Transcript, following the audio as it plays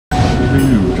been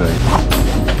you, Jay?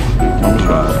 That was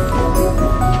bad.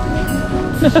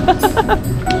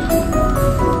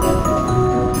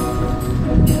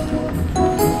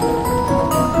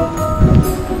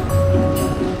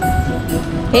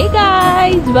 Hey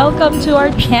guys, welcome to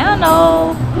our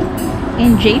channel.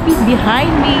 And JP's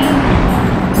behind me.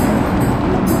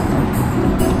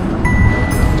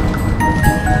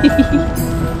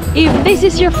 If this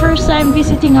is your first time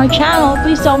visiting our channel,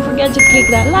 please don't forget to click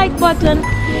that like button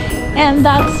and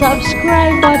that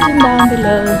subscribe button down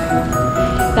below.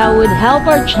 That would help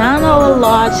our channel a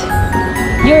lot.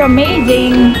 You're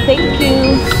amazing. Thank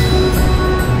you.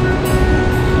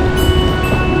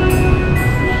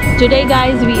 Today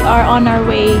guys, we are on our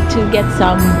way to get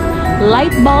some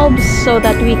light bulbs so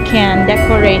that we can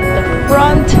decorate the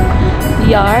front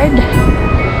yard.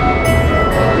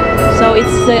 So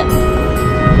it's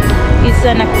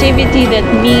an activity that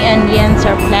me and Jens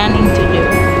are planning to do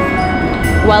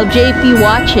while JP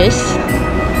watches.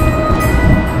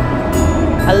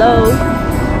 Hello.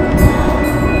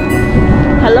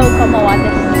 Hello, Kamawates.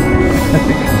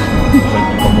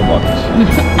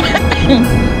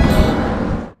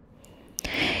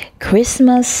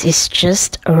 Christmas is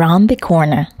just around the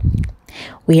corner.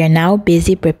 We are now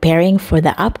busy preparing for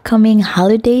the upcoming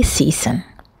holiday season.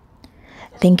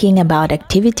 Thinking about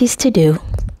activities to do,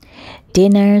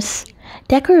 dinners,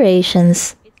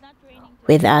 decorations,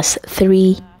 with us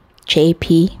three,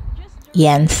 JP,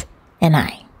 Jens, and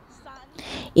I.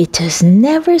 It has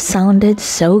never sounded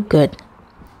so good.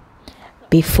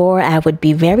 Before, I would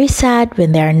be very sad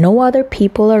when there are no other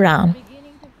people around.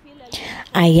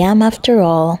 I am, after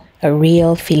all, a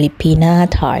real Filipina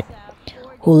at heart,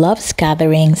 who loves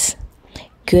gatherings,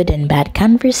 good and bad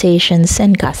conversations,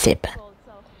 and gossip.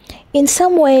 In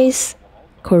some ways,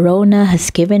 Corona has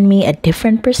given me a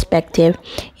different perspective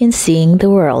in seeing the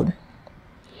world.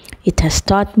 It has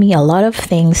taught me a lot of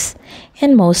things,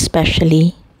 and most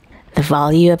especially, the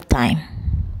value of time.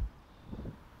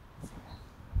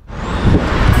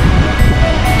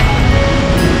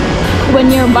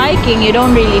 When you're biking, you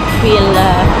don't really feel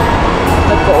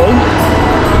the cold.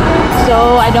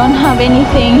 So I don't have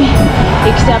anything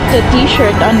except a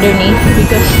t-shirt underneath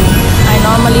because I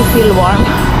normally feel warm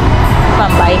if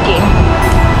I'm biking.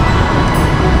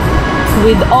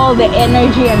 With all the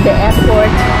energy and the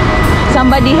effort,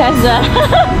 somebody has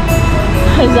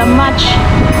a much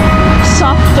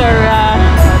softer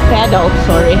pedal.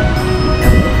 Sorry.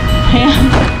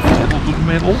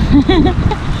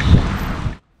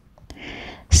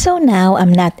 So now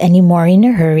I'm not anymore in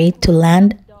a hurry to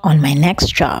land on my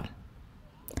next job.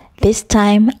 This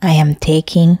time I am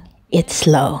taking it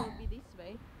slow.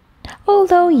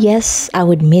 Although yes, I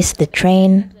would miss the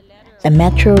train, the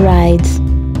metro rides,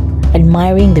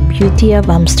 admiring the beauty of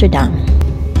Amsterdam.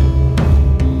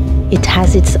 It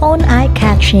has its own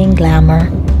eye-catching glamour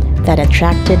that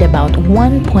attracted about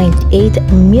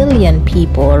 1.8 million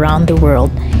people around the world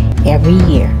every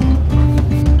year.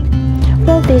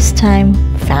 Well, this time,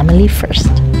 family first.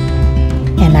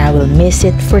 And I will miss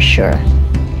it for sure.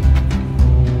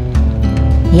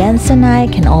 Jens and I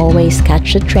can always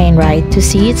catch a train ride to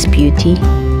see its beauty,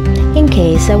 in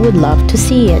case I would love to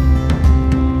see it.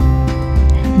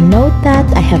 Note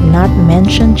that I have not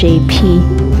mentioned JP.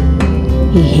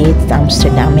 He hates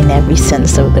Amsterdam in every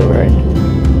sense of the word.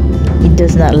 He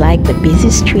does not like the busy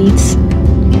streets,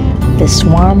 the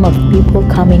swarm of people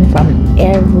coming from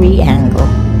every angle.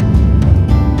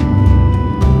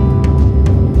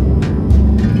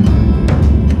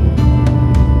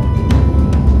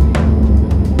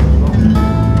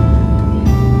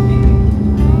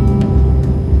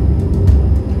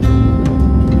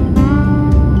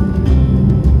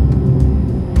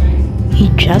 He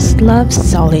just loves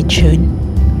solitude.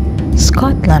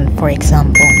 Scotland, for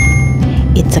example.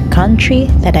 It's a country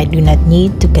that I do not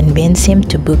need to convince him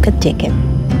to book a ticket.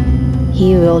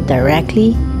 He will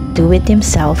directly do it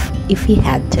himself if he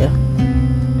had to.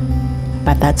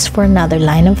 But that's for another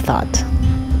line of thought.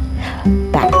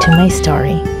 Back to my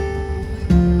story.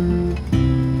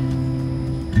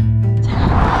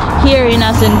 Here in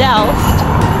Delft,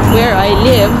 where I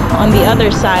live, on the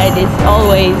other side is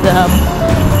always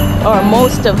or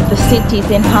most of the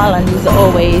cities in Holland is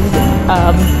always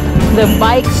the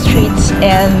bike streets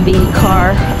and the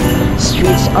car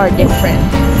streets are different.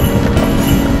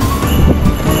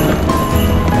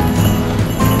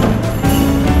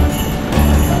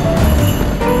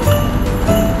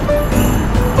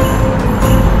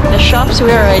 The shops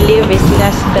where I live is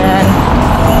less than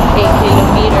 8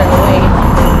 kilometers away,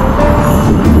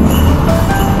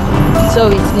 so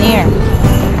it's near.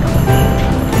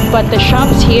 But the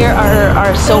shops here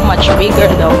are so much bigger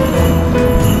though,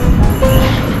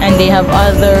 and they have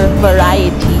other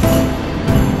varieties.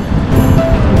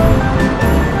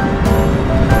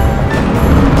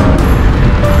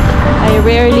 I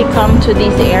rarely come to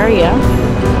this area.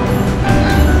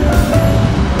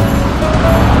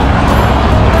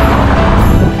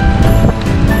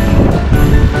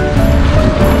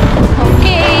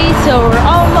 Okay, so we're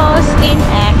almost in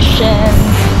action.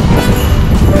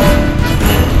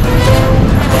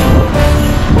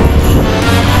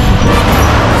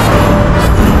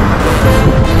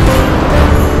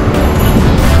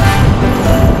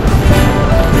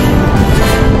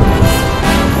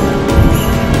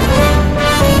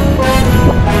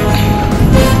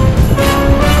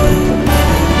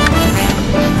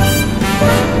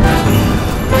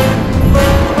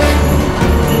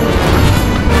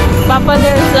 Papa,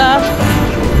 there's a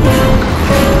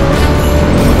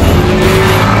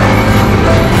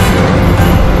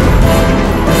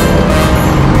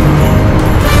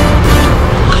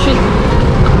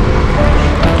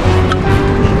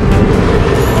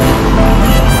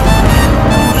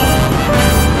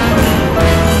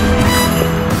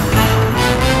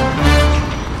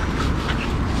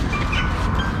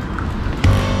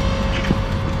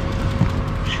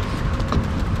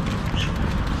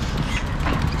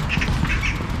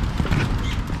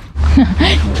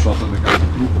Dat dat ik uit de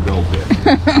kroeg gebeld werd.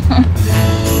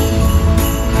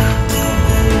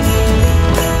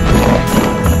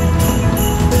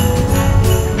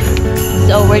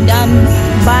 So we're done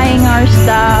buying our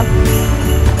stuff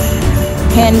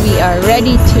and we are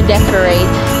ready to decorate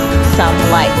some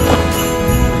lights.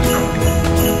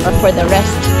 But for the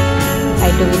rest,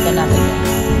 I do it another day.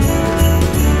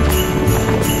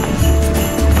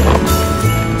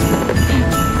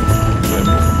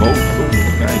 Boven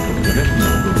moeten kijken of de rest nog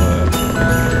wil.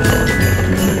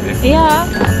 Ja.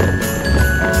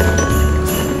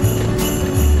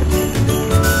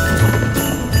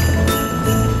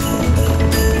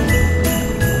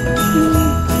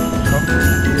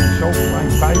 Zo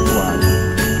klein pijpenwagen.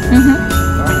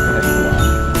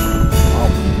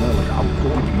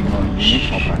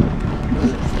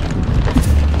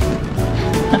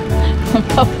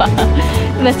 Papa,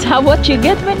 that's what you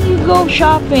get when you go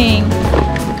shopping.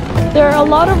 There are a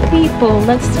lot of people.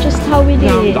 That's just how it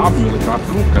is. Nou, daar wil ik graag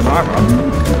vroeg en daar gaan.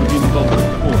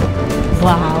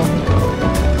 Wow.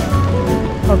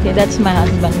 Okay, that's my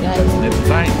husband, guys. Net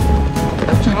zijn.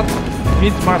 Schat,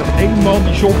 vindt maar één man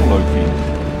die shoppen leuk vindt.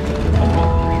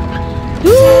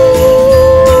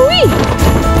 Oei!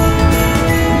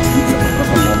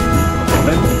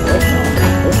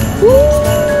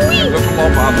 Dat is een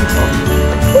lamp aan de kant.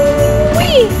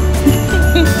 Oei!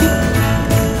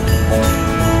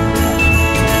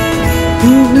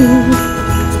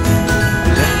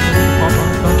 Papa,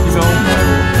 dankjewel.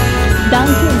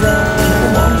 Dankjewel.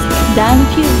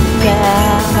 Dankjewel.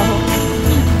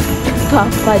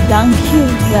 Papa,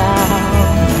 dankjewel.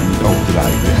 Niet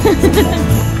overdrijven.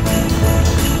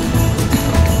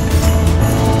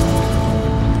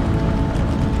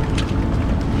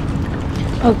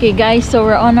 Okay guys, so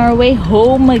we're on our way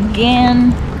home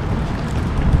again.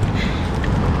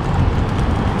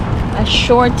 A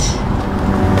short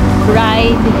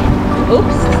ride.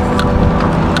 Oops.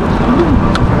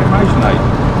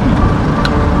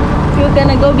 You're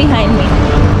gonna go behind me.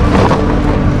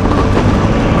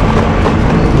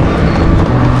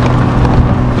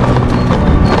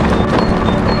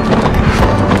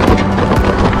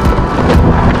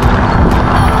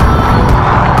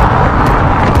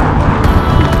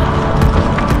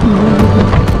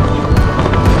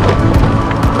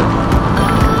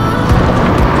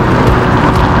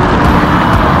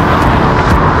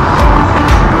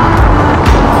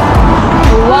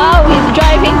 Wow, he's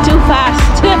driving too fast.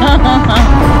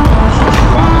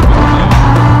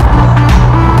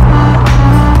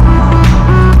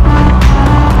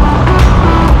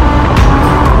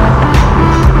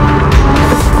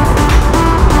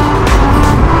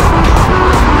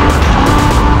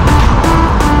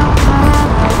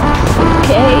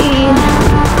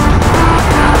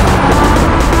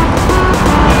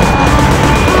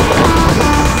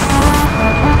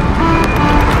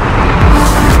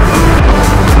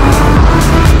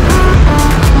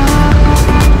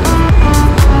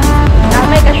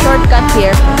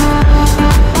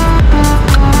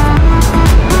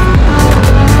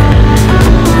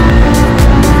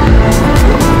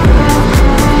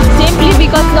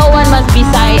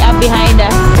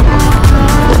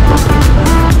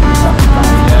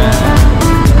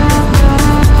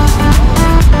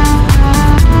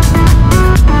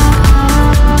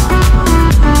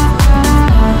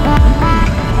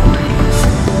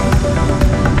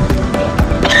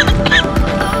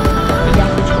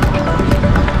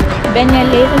 Ben jij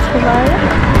levensgevaarlijk?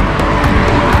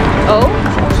 Oh?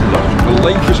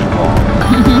 Levensgevaarlijk.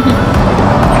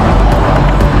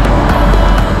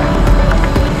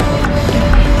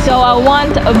 So I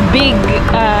want a big,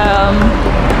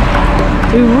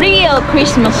 real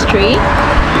Christmas tree.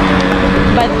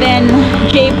 But then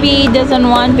JP doesn't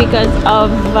want because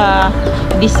of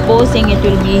disposing. It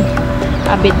will be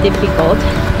a bit difficult.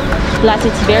 Plus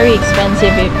it's very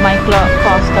expensive. It might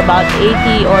cost about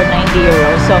 80 or 90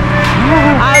 euros. So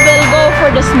I will go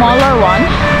for the smaller one,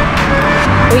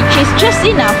 which is just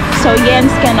enough so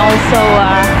Jens can also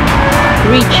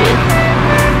reach it.